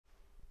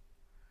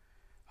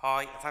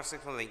Hi, thanks for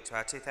clicking the link to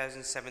our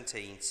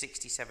 2017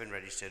 67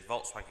 registered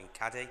Volkswagen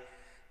Caddy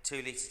 2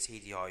 litre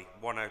TDI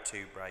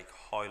 102 brake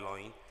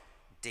Highline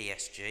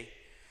DSG.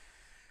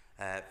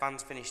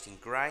 Van's finished in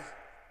grey,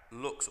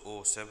 looks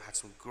awesome, had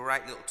some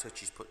great little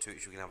touches put to it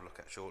which we're going to have a look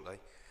at shortly.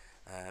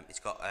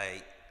 It's got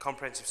a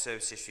comprehensive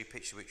service history,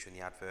 picture which are in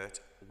the advert.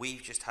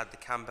 We've just had the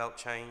cam belt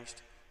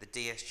changed, the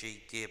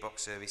DSG gearbox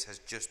service has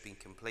just been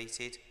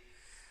completed.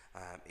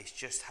 It's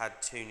just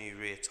had 2 new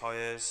rear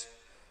tyres,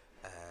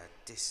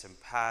 discs and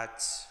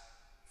pads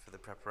for the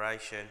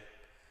preparation.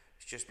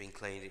 It's just been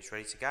cleaned, it's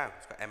ready to go.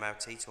 It's got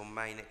MOT till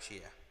May next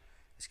year.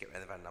 Let's get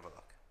around the van and have a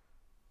look.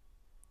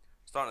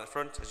 Starting at the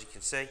front, as you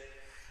can see,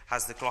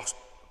 has the gloss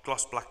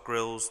black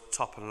grills,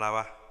 top and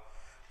lower,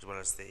 as well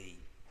as the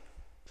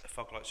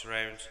fog light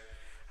surrounds.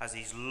 Has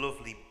these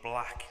lovely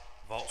black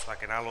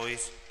Volkswagen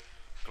alloys,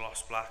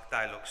 gloss black,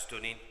 they look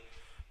stunning.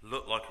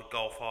 Look like a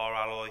Golf R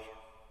alloy.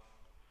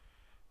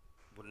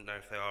 Wouldn't know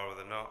if they are or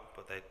they're not,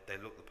 but they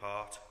look the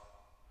part.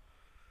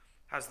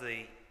 Has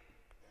the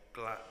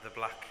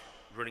black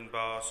running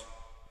bars,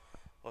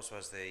 also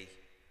has the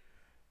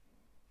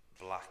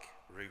black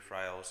roof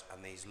rails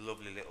and these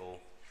lovely little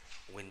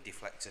wind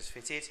deflectors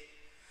fitted.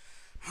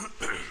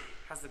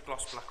 Has the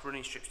gloss black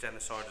running strips down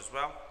the side as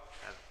well,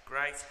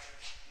 great.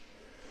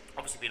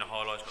 Obviously being a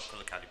highlight, it's got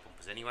colour Caddy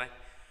bumpers anyway.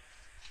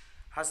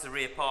 Has the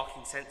rear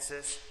parking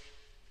sensors,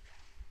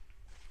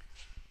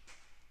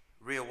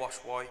 rear wash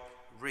wipe,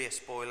 rear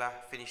spoiler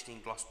finished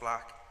in gloss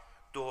black,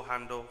 door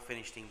handle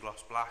finished in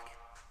gloss black.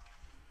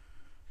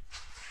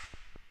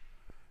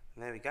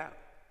 And there we go.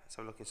 Let's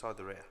have a look inside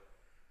the rear.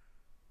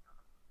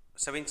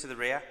 So into the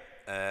rear,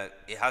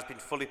 it has been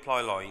fully ply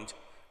lined.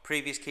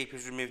 Previous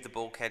keepers removed the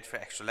bulkhead for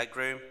extra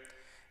legroom.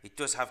 It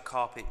does have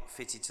carpet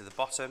fitted to the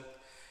bottom.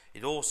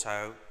 It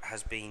also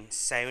has been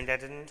sound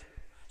deadened.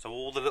 So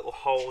all the little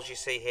holes you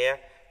see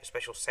here, a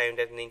special sound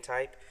deadening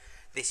tape.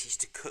 This is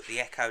to cut the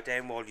echo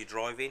down while you're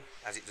driving,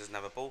 as it doesn't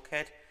have a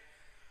bulkhead.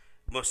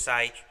 Must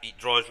say, it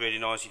drives really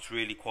nice, it's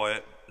really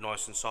quiet,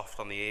 nice and soft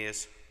on the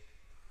ears.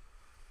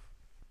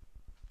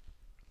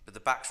 But the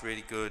back's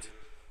really good,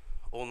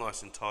 all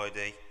nice and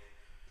tidy.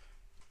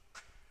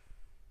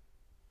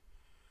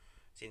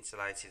 It's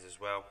insulated as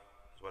well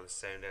as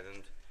sound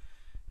deadened,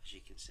 as you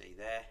can see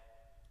there.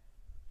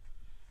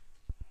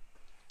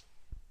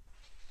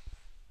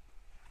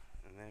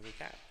 And there we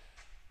go.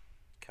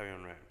 Carry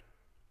on round.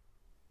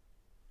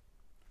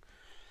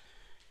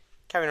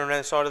 Carrying on around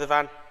the side of the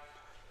van.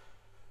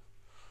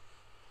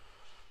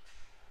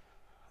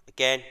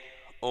 Again,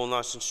 all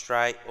nice and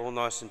straight, all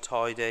nice and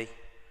tidy.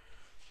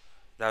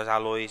 Those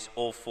alloys,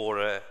 all four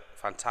are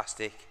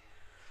fantastic.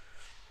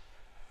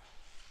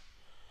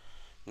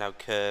 No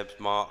curbs,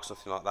 marks,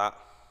 nothing like that.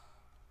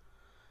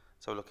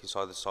 So look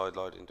inside the side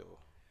loading door.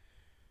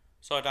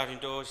 Side loading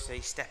doors, you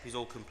see, step is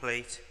all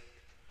complete.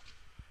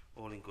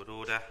 All in good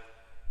order.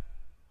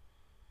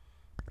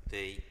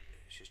 Let's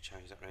just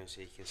change that around so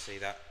you can see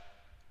that.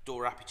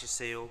 Door aperture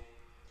seal,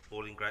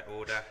 all in great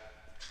order.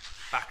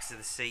 Backs of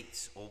the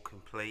seats, all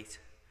complete.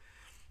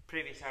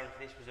 Previous owner for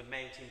this was a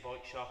mountain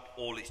bike shop.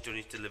 All it's done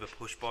is deliver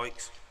push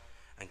bikes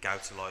and go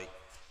to like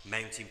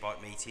mountain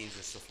bike meetings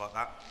and stuff like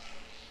that.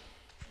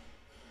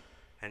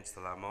 Hence the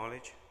low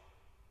mileage.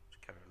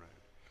 Just carrying on round.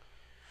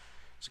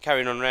 So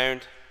carrying on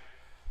round.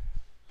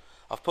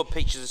 I've put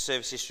pictures of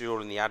service history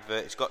all in the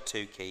advert. It's got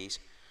 2 keys.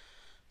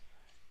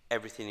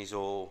 Everything is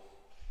all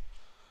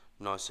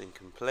nice and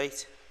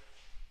complete.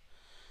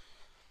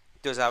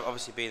 It does have,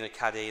 obviously being a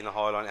Caddy in the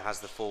Highline, it has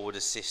the forward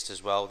assist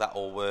as well. That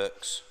all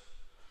works.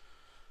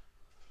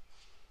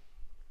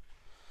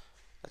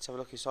 Let's have a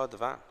look inside the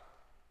van.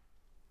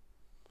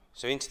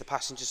 So into the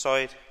passenger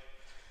side,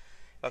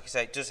 like I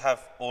say, it does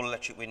have all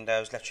electric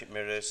windows, electric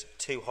mirrors,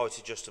 2 height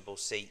adjustable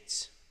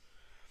seats,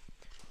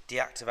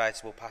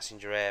 deactivatable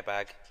passenger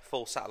airbag,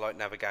 full satellite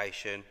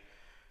navigation,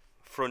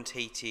 front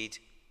heated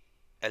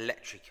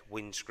electric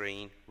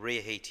windscreen,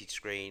 rear heated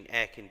screen,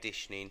 air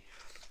conditioning.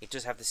 It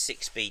does have the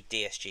 6-speed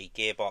DSG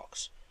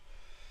gearbox,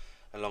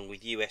 along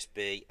with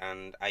USB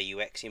and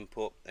AUX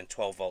input and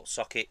 12-volt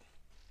socket.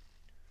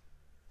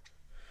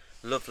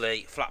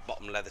 Lovely flat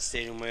bottom leather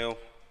steering wheel.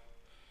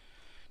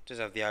 Does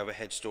have the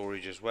overhead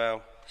storage as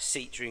well.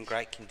 Seats are in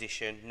great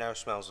condition, no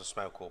smells of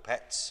smoke or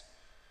pets.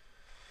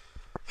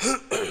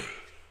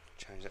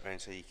 Change that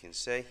around so you can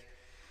see.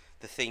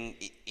 The thing,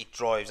 it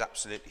drives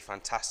absolutely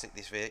fantastic,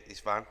 this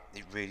van.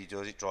 It really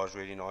does, it drives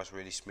really nice,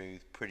 really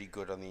smooth, pretty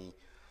good on the,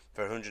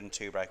 for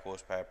 102 brake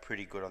horsepower,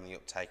 pretty good on the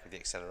uptake with the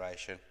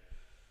acceleration.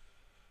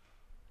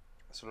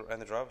 Let's look around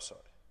the driver's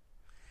side.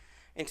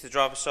 Into the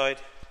driver's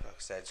side, like I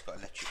said, it's got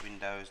electric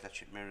windows,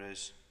 electric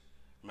mirrors,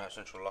 remote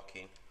central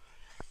locking.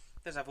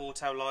 It does have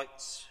auto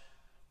lights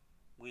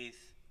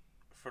with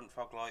front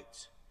fog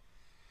lights,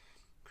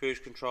 cruise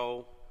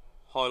control,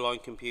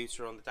 Highline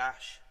computer on the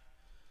dash.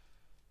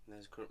 And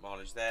there's current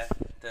mileage there,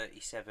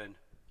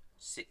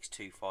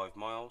 37,625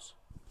 miles.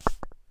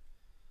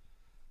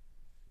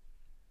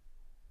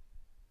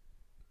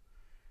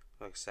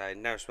 Like I say,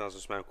 no smells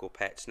of smoke or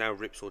pets, no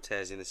rips or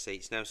tears in the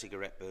seats, no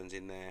cigarette burns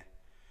in there.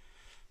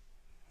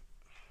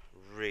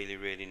 Really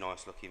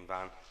nice looking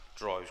van,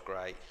 drives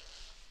great,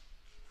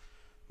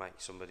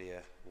 makes somebody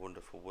a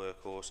wonderful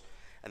workhorse.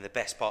 And the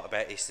best part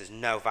about this, there's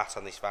no VAT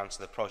on this van,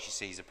 so the price you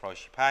see is the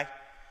price you pay.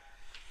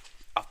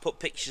 I've put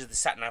pictures of the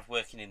sat nav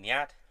working in the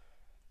ad.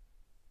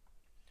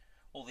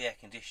 All the air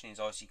conditioning is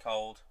icy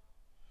cold.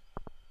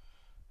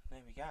 There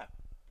we go.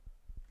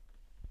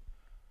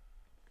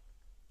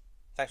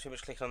 Thanks very much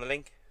for clicking on the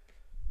link.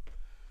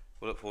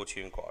 We'll look forward to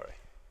your inquiry.